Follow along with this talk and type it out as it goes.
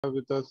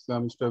With us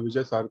Mr.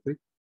 Vijay Sarathy.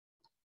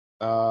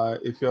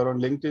 If you're on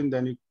LinkedIn,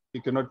 then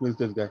you cannot miss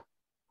this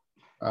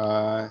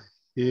guy.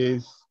 He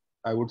is,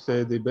 I would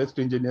say, the best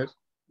engineer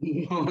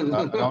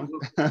around,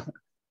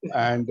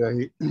 and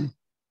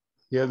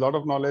he has a lot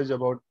of knowledge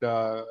about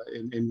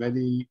in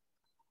many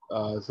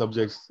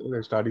subjects,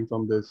 starting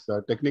from this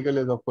technical,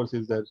 as of course,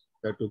 is there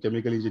to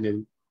chemical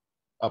engineering.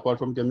 Apart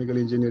from chemical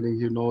engineering,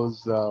 he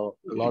knows a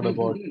lot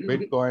about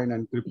Bitcoin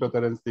and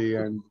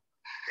cryptocurrency and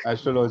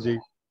astrology.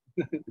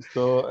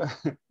 So.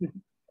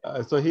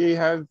 So he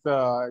has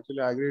actually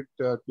agreed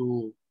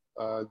to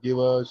give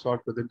a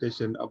short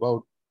presentation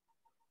about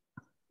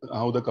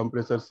how the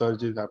compressor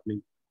surge is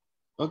happening.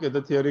 Okay,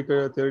 the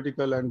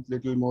theoretical and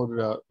little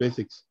more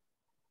basics.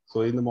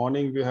 So in the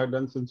morning we had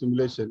done some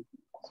simulation.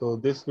 So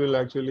this will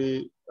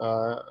actually,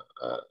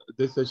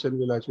 this session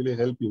will actually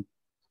help you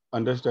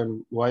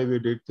understand why we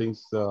did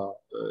things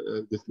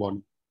this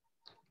morning.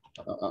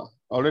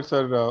 All right,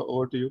 sir,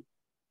 over to you.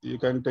 You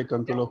can take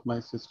control of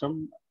my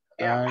system,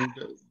 and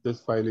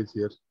this file is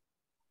here.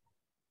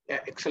 Yeah,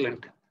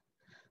 excellent.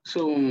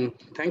 So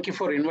thank you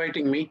for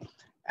inviting me.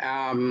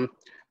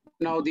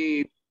 Now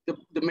the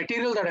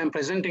material that I'm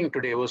presenting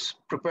today was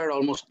prepared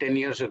almost 10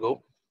 years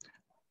ago.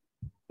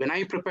 When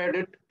I prepared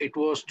it, it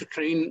was to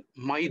train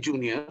my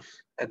juniors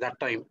at that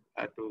time,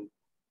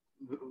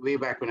 way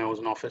back when I was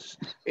in office,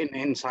 in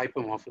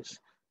CEPL office.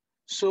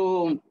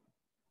 So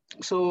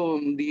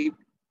the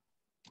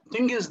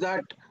thing is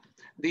that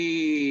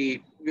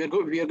we are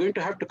going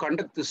to have to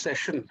conduct this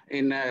session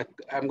in,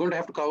 I'm going to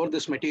have to cover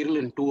this material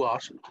in 2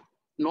 hours.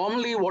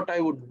 Normally what I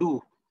would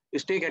do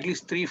is take at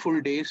least 3 full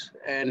days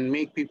and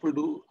make people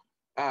do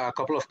a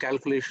couple of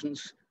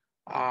calculations,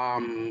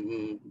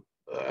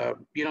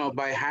 you know,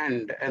 by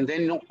hand, and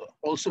then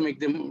also make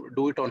them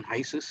do it on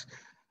HYSYS.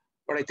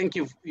 But I think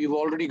you've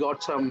already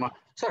got some.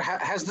 Sir,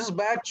 has this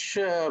batch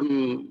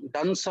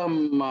done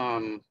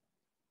some?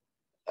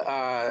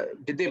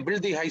 Did they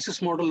build the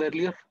HYSYS model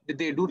earlier? Did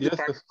they do the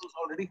practicals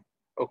already?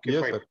 Okay,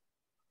 yes, fine. Sir.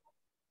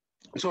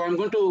 So I'm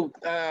going to.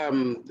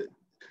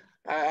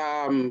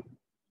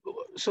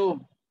 So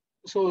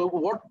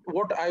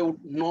what I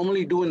would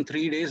normally do in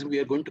 3 days, we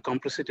are going to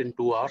compress it in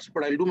 2 hours.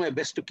 But I'll do my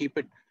best to keep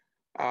it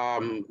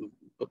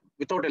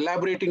without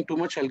elaborating too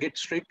much. I'll get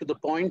straight to the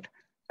point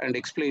and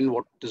explain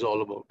what it is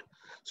all about.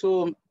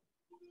 So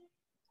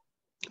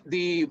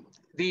the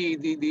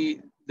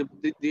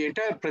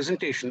entire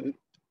presentation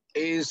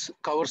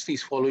covers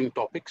these following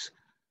topics.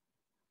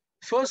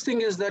 First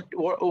thing is that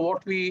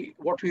what we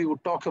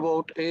would talk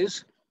about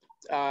is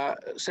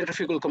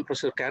centrifugal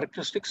compressor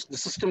characteristics. The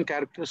system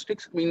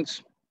characteristics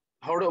means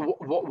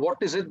what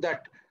is it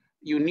that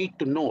you need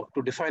to know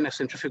to define a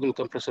centrifugal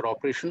compressor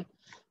operation.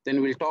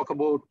 Then we'll talk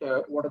about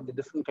what are the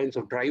different kinds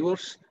of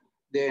drivers.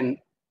 Then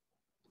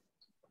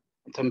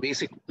some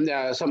basic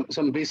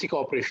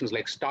operations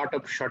like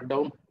startup,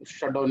 shutdown.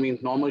 Shutdown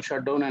means normal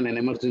shutdown and an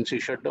emergency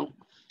shutdown.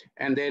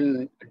 And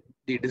then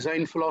the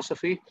design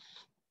philosophy.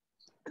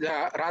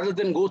 Rather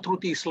than go through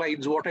these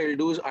slides, what I'll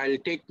do is I'll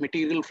take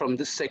material from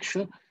this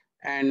section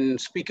and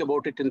speak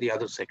about it in the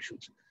other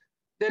sections.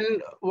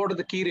 Then what are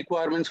the key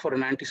requirements for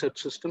an anti-surge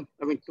system?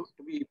 I mean, to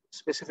be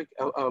specific,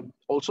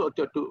 also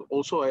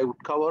I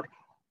would cover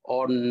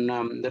on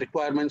the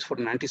requirements for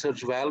an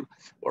anti-surge valve.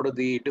 What are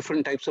the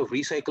different types of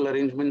recycle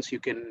arrangements you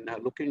can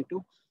look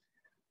into,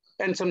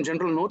 and some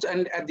general notes.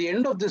 And at the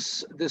end of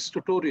this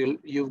tutorial,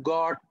 you've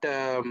got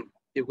I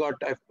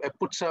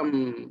put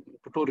some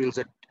tutorials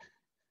that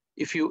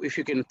if you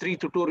can, 3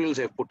 tutorials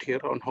I've put here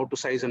on how to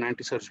size an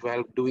anti-surge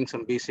valve, doing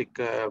some basic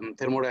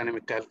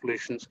thermodynamic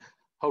calculations,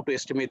 how to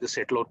estimate the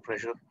set load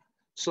pressure.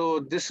 So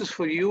this is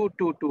for you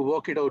to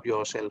work it out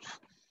yourself.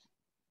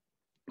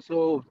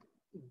 So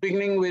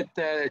beginning with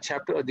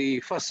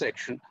the first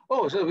section.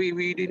 Oh, so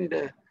we didn't.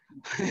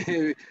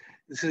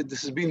 This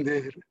has been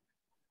there.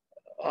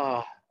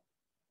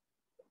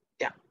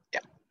 Yeah.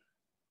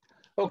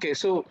 Okay,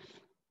 so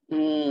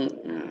 1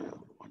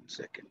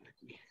 second.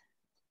 Let me.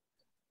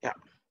 Yeah.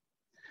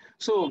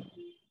 So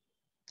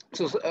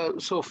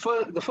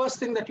the first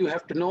thing that you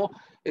have to know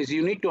is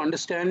you need to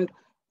understand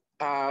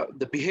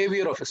the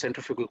behavior of a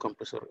centrifugal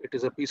compressor. It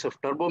is a piece of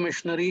turbo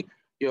machinery.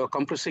 You're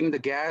compressing the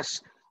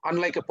gas.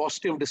 Unlike a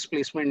positive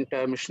displacement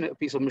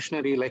piece of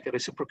machinery like a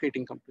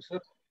reciprocating compressor,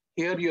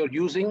 here you're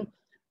using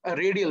a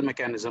radial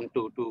mechanism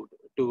to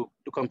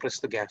compress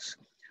the gas.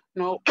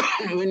 Now,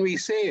 when we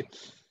say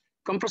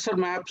compressor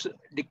maps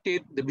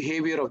dictate the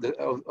behavior of the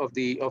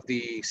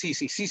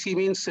CC. CC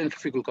means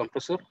centrifugal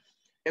compressor,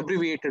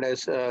 abbreviated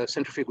as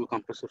centrifugal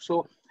compressor.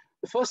 So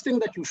the first thing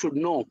that you should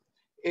know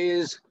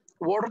is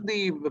what are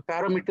the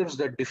parameters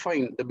that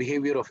define the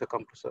behavior of a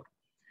compressor.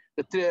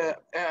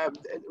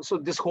 So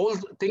this whole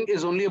thing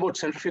is only about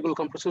centrifugal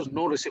compressors,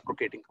 no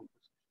reciprocating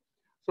compressors.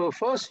 So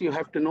first you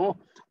have to know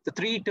the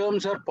 3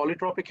 terms are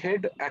polytropic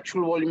head,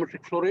 actual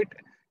volumetric flow rate,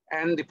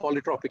 and the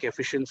polytropic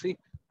efficiency.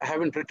 I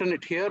haven't written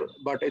it here,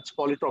 but it's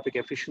polytropic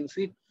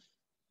efficiency.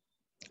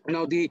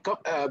 Now the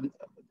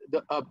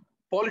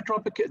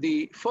polytropic,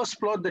 the first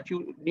plot that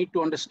you need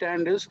to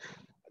understand is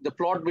the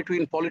plot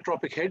between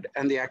polytropic head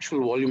and the actual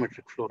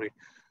volumetric flow rate.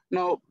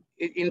 Now,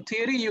 in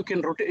theory, you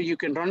can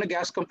run a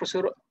gas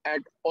compressor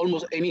at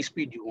almost any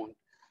speed you want.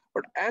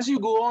 But as you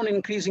go on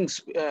increasing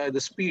the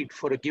speed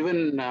for a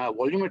given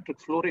volumetric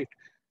flow rate,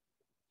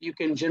 you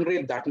can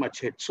generate that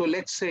much head. So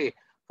let's say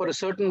for a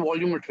certain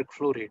volumetric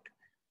flow rate,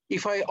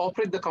 if I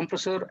operate the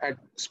compressor at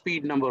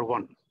speed number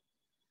 1,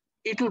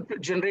 it will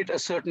generate a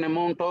certain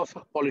amount of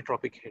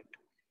polytropic head.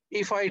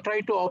 If I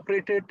try to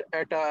operate it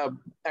at a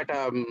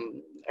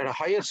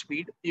higher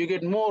speed, you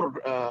get more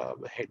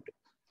head.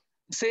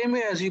 Same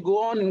way, as you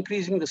go on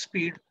increasing the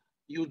speed,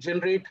 you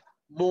generate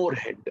more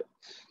head.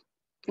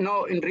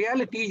 Now, in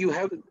reality, you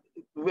have,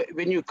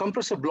 when you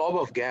compress a blob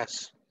of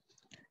gas,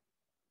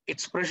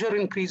 its pressure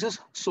increases,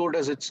 so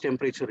does its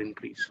temperature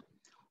increase.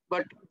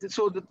 But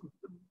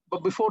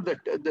before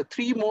that, the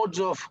 3 modes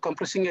of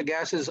compressing a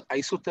gas is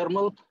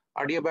isothermal,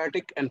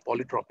 adiabatic, and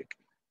polytropic.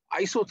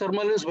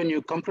 Isothermal is when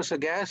you compress a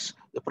gas,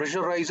 the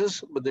pressure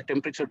rises, but the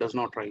temperature does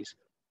not rise.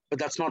 But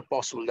that's not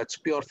possible. That's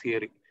pure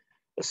theory.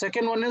 The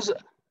second one is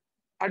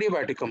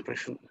adiabatic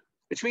compression,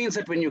 which means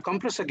that when you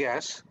compress a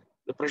gas,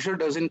 the pressure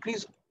does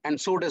increase, and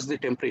so does the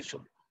temperature.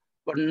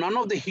 But none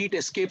of the heat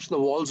escapes the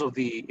walls of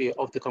the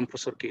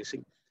compressor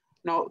casing.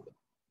 Now,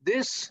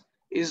 this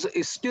is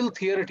still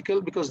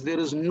theoretical because there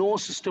is no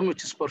system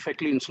which is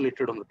perfectly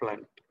insulated on the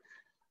planet.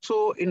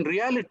 So in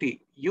reality,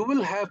 you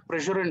will have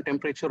pressure and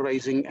temperature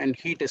rising and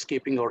heat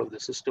escaping out of the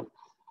system.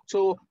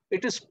 So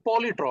it is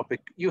polytropic.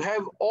 You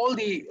have all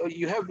the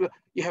you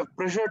have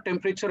pressure,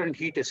 temperature, and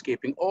heat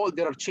escaping.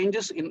 There are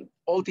changes in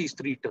all these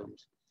 3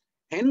 terms.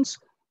 Hence,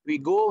 we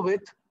go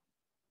with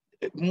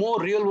a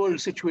more real-world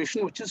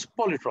situation, which is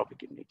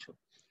polytropic in nature.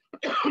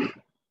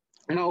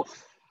 Now,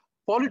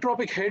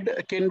 polytropic head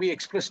can be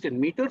expressed in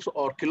meters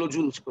or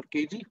kilojoules per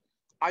kg.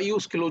 I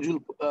use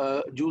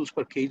kilojoules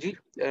per kg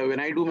when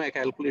I do my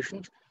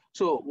calculations.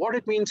 So what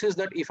it means is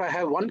that if I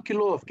have 1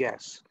 kilo of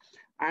gas,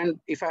 and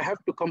if I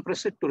have to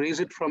compress it to raise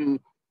it from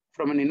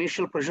an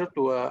initial pressure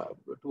to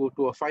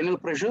a final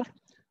pressure,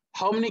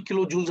 how many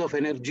kilojoules of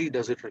energy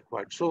does it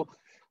require? So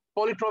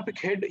polytropic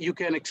head, you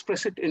can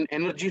express it in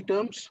energy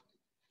terms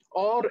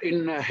or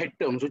in head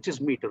terms, which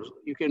is meters.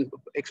 You can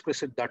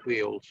express it that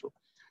way also.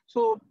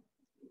 So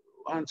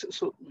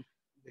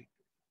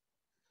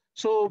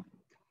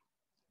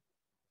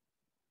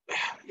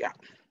yeah,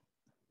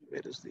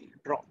 where is the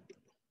draw?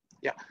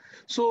 Yeah,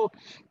 so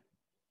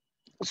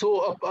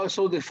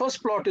the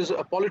first plot is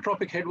a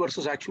polytropic head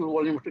versus actual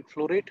volumetric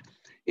flow rate.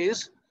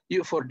 Is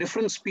for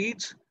different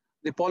speeds,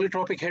 the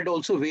polytropic head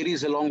also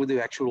varies along with the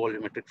actual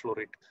volumetric flow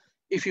rate.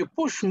 If you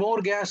push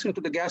more gas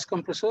into the gas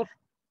compressor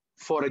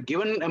for a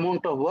given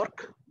amount of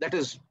work, that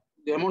is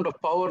the amount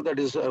of power that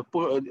is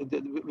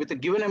with a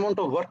given amount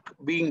of work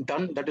being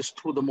done, that is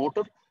through the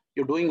motor,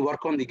 you're doing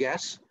work on the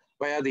gas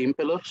via the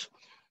impellers.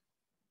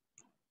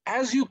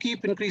 As you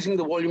keep increasing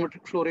the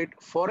volumetric flow rate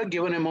for a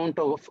given amount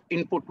of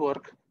input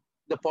work,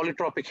 the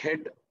polytropic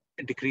head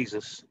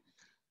decreases.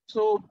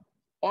 So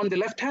on the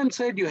left-hand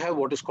side, you have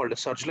what is called a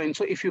surge line.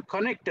 So if you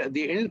connect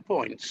the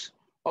endpoints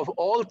of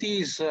all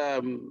these,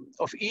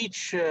 of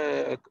each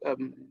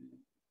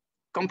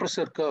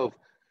compressor curve,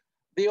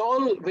 they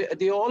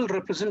all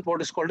represent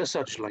what is called a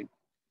surge line.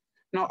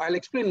 Now I'll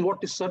explain what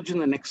is surge in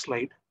the next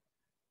slide.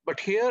 But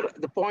here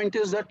the point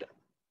is that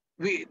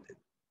we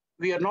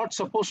are not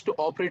supposed to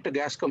operate a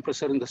gas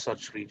compressor in the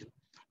surge region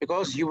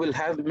because you will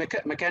have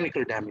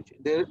mechanical damage.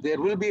 There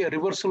will be a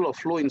reversal of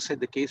flow inside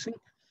the casing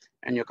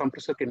and your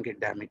compressor can get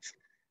damaged.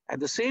 At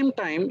the same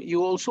time,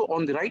 you also,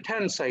 on the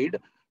right-hand side,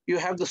 you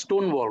have the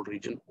stone wall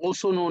region,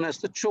 also known as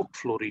the choke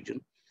flow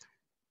region.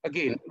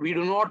 Again, we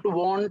do not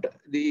want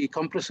the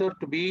compressor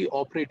to be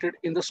operated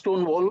in the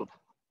stone wall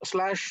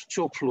 /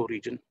 choke flow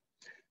region.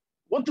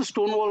 What the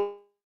stone wall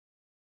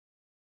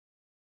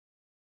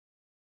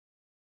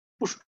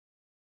push,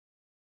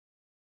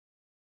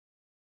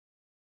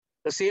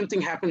 the same thing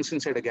happens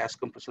inside a gas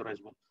compressor as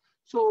well.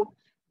 So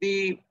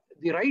the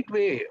right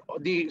way,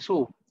 the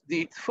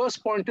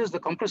first point is the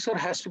compressor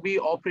has to be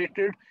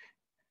operated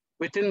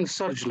within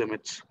surge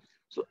limits.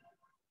 So,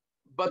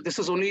 but this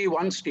is only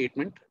one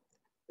statement.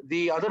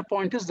 The other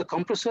point is the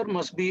compressor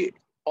must be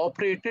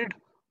operated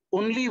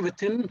only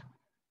within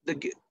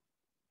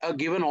a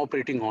given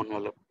operating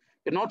envelope.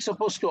 You're not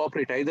supposed to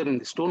operate either in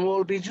the stone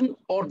wall region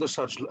or the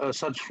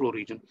surge flow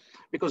region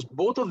because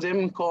both of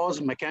them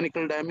cause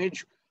mechanical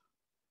damage.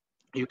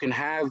 You can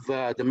have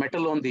the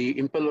metal on the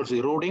impellers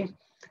eroding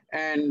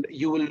and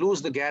you will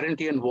lose the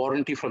guarantee and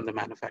warranty from the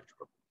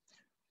manufacturer.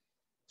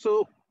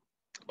 So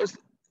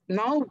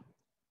now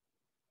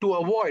to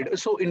avoid,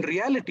 so in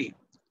reality,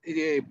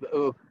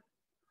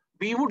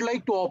 we would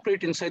like to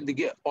operate inside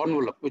the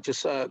envelope, which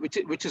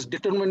is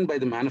determined by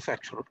the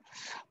manufacturer.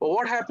 But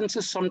what happens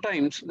is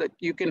sometimes that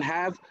you can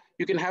have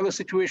a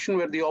situation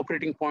where the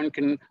operating point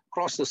can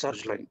cross the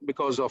surge line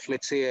because of,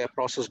 let's say, a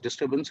process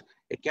disturbance.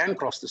 It can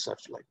cross the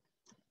surge line.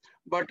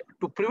 But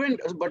to prevent,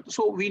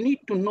 so we need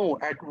to know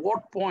at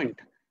what point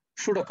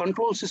should a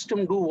control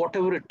system do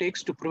whatever it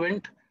takes to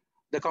prevent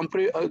the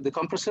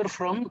compressor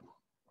from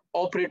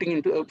operating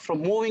into,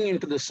 from moving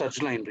into the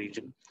surge line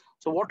region.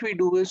 So what we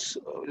do is,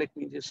 let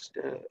me just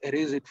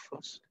erase it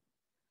first.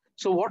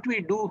 So what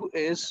we do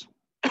is,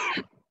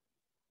 yeah,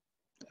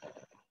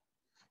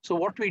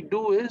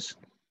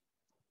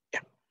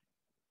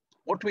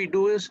 what we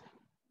do is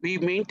we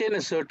maintain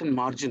a certain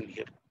margin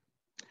here.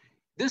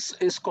 This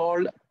is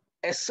called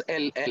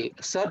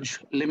SLL, surge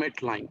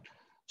limit line.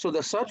 So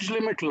the surge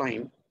limit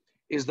line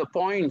is the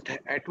point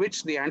at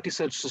which the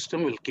anti-surge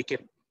system will kick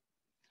in.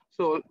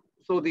 So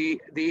but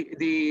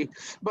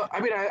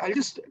I mean, I'll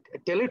just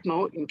tell it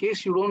now in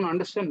case you don't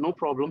understand, no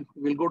problem.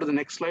 We'll go to the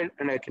next slide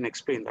and I can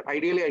explain that.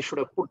 Ideally, I should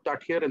have put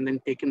that here and then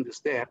taken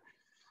this there,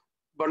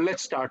 but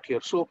let's start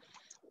here. So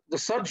the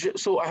surge,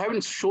 so I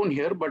haven't shown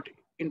here, but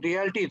in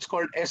reality, it's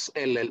called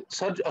SLL,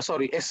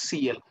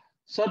 SCL,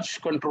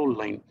 surge control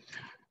line.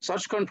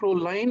 Surge control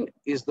line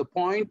is the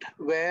point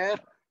where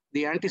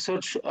the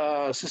anti-surge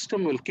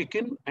system will kick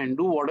in and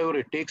do whatever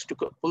it takes to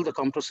pull the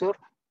compressor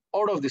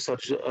out of the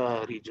surge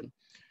region.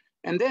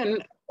 And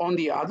then on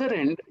the other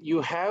end,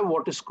 you have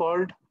what is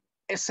called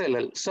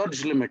SLL,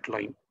 surge limit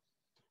line.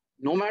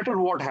 No matter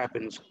what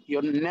happens,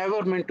 you're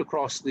never meant to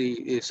cross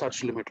the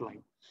surge limit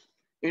line.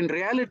 In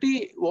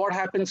reality, what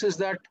happens is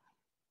that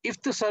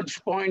if the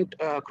surge point,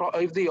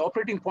 if the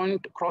operating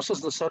point crosses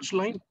the surge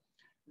line,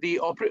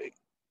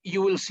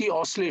 you will see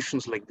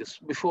oscillations like this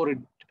before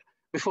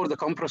the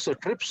compressor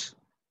trips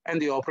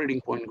and the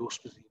operating point goes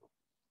to zero.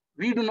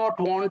 We do not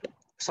want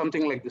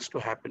something like this to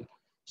happen.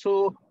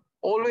 So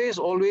always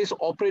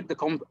operate the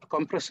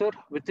compressor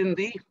within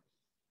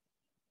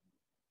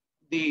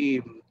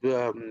the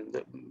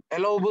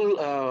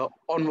allowable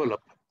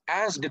envelope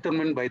as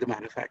determined by the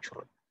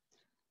manufacturer.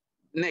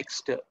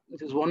 Next,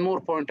 there's one more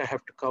point I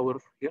have to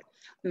cover here.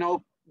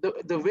 Now,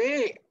 the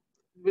way,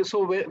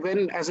 so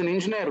when as an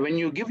engineer, when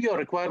you give your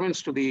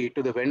requirements to the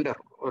vendor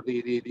or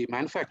the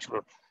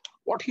manufacturer,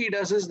 what he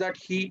does is that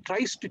he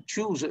tries to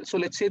choose. So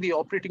let's say the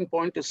operating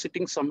point is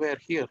sitting somewhere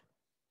here.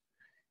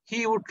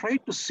 He would try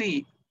to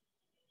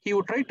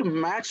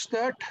match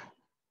that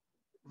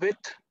with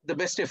the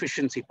best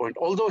efficiency point.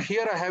 Although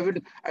here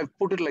I've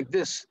put it like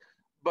this,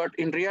 but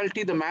in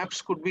reality, the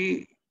maps could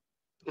be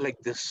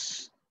like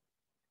this.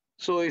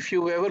 So if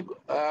you ever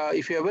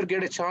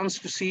get a chance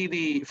to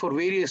see for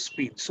various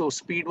speeds, so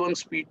speed 1,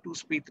 speed 2,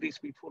 speed 3,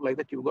 speed 4, like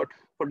that you've got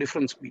for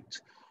different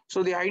speeds.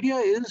 So the idea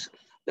is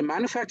the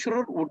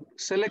manufacturer would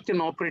select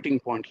an operating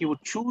point. He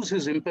would choose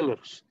his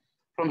impellers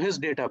from his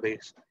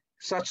database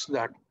such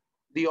that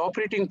the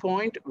operating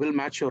point will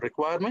match your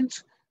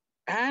requirements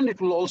and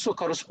it will also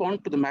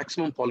correspond to the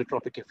maximum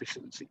polytropic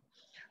efficiency.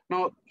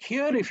 Now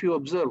here, if you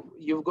observe,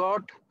 you've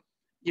got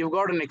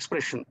an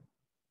expression,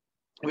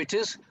 which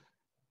is,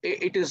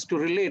 it is to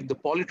relate the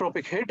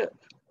polytropic head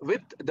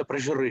with the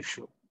pressure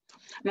ratio.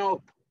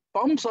 Now,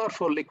 pumps are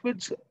for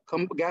liquids,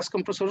 gas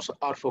compressors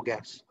are for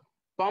gas.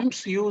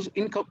 Pumps use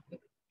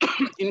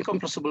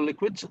incompressible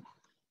liquids,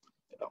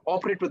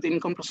 operate with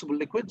incompressible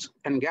liquids,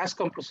 and gas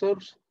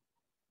compressors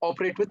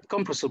operate with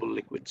compressible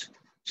liquids.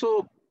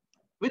 So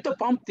with a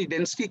pump, the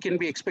density can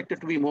be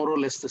expected to be more or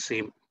less the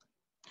same.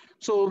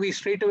 So we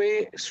straight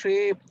away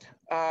say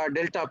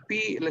delta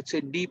P, let's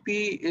say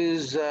dP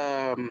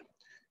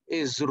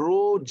is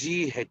rho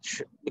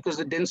GH, because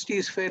the density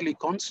is fairly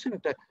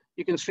constant.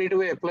 You can straight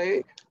away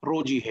apply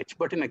rho GH.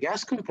 But in a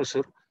gas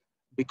compressor,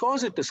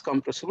 because it is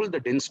compressible, the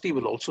density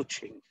will also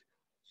change.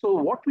 So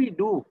what we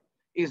do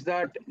is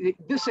that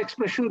this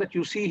expression that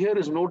you see here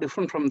is no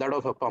different from that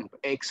of a pump,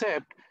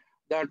 except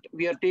that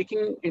we are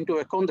taking into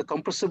account the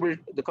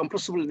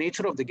compressible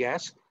nature of the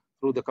gas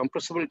through the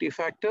compressibility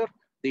factor,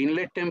 the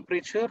inlet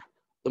temperature,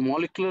 the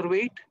molecular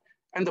weight,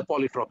 and the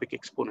polytropic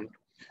exponent.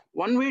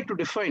 One way to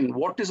define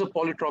what is a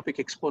polytropic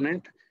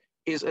exponent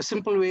is a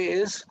simple way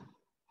is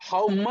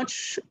how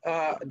much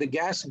the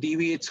gas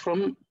deviates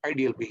from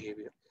ideal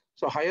behavior.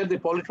 So higher the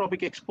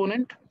polytropic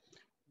exponent,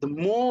 the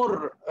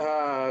more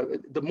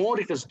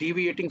it is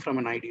deviating from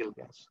an ideal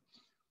gas.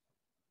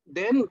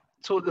 Then,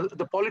 so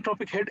the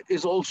polytropic head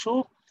is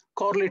also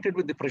correlated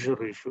with the pressure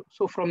ratio.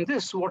 So from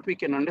this, what we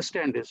can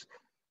understand is,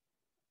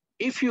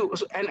 if you,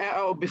 and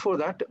before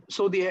that,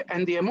 so the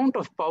amount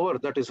of power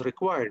that is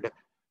required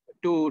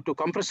to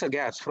compress a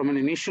gas from an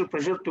initial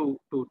pressure to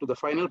the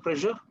final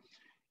pressure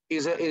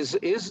is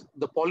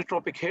the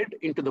polytropic head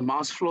into the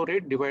mass flow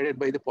rate divided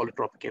by the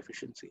polytropic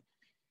efficiency.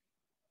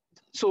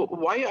 So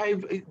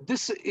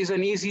this is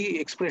an easy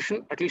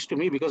expression, at least to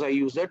me, because I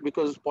use that,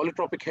 because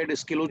polytropic head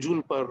is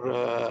kilojoule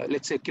per,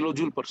 let's say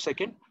kilojoule per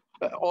second,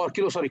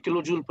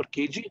 kilojoule per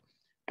kg,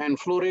 and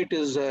flow rate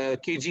is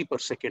kg per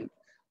second.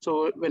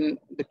 So when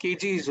the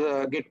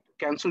kgs get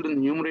cancelled in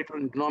the numerator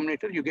and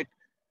denominator, you get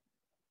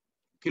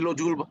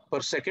kilojoule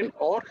per second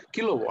or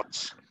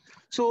kilowatts.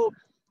 So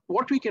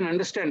what we can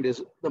understand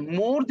is, the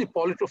more the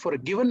for a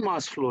given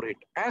mass flow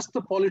rate, as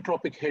the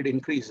polytropic head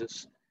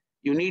increases,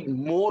 you need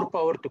more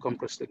power to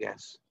compress the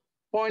gas.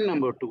 Point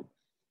number 2,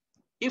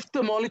 if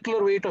the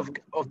molecular weight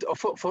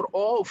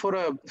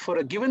for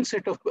a given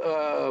set of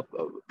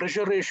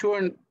pressure ratio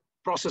and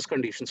process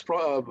conditions,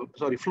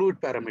 fluid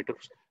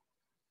parameters,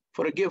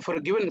 for a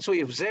given, so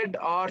if Z,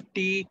 R,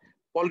 T,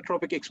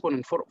 polytropic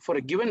exponent for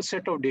a given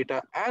set of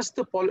data, as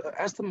the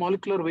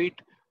molecular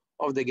weight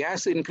of the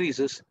gas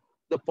increases,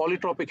 the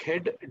polytropic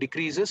head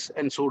decreases,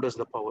 and so does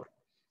the power,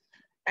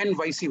 and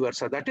vice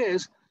versa. That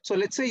is, so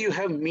let's say you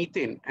have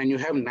methane and you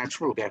have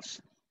natural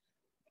gas.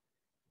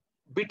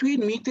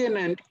 Between methane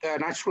and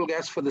natural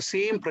gas, for the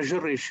same pressure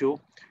ratio,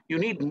 you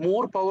need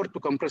more power to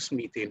compress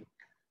methane,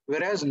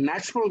 whereas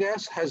natural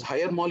gas has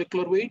higher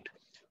molecular weight,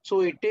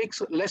 so it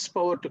takes less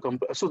power to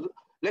compress.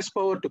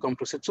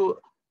 it. So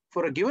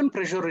for a given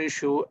pressure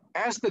ratio,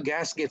 as the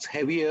gas gets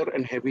heavier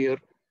and heavier,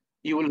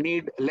 you will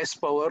need less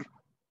power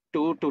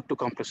to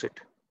compress it.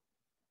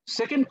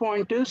 Second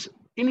point is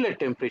inlet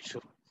temperature.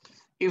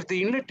 If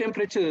the inlet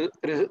temperature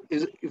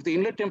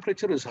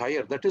is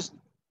higher, that is,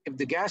 if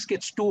the gas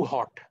gets too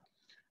hot,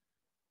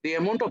 the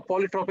amount of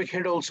polytropic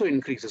head also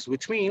increases,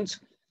 which means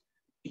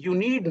you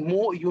need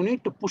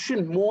to push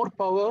in more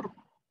power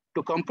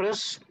to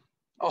compress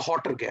a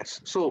hotter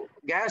gas. So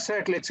gas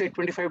at, let's say,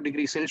 25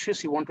 degrees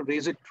Celsius, you want to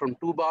raise it from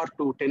 2 bar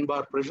to 10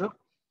 bar pressure.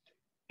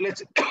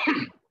 Let's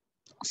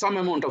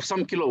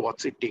some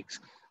kilowatts it takes.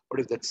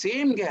 But if that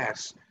same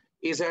gas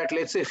is at,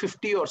 let's say,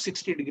 50 or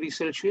 60 degrees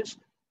Celsius,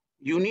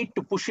 you need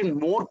to push in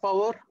more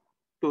power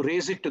to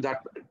raise it to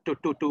that,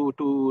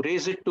 to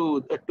raise it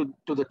to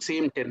the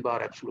same 10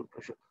 bar absolute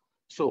pressure.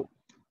 So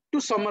to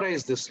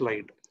summarize this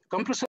slide, compressor